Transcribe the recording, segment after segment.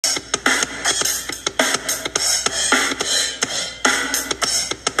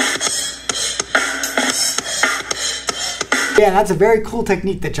Yeah, that's a very cool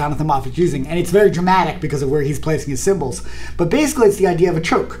technique that Jonathan Moffat's using, and it's very dramatic because of where he's placing his cymbals. But basically, it's the idea of a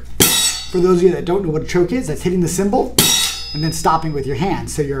choke. For those of you that don't know what a choke is, that's hitting the cymbal and then stopping with your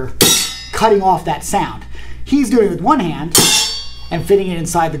hand. So you're cutting off that sound. He's doing it with one hand and fitting it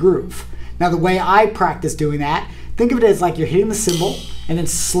inside the groove. Now, the way I practice doing that, think of it as like you're hitting the cymbal and then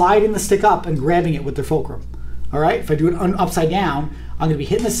sliding the stick up and grabbing it with the fulcrum. All right, if I do it upside down, I'm going to be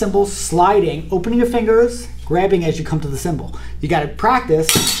hitting the cymbal, sliding, opening your fingers, grabbing as you come to the cymbal. You got to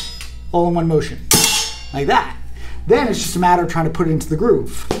practice all in one motion, like that. Then it's just a matter of trying to put it into the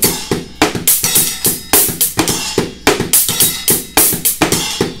groove.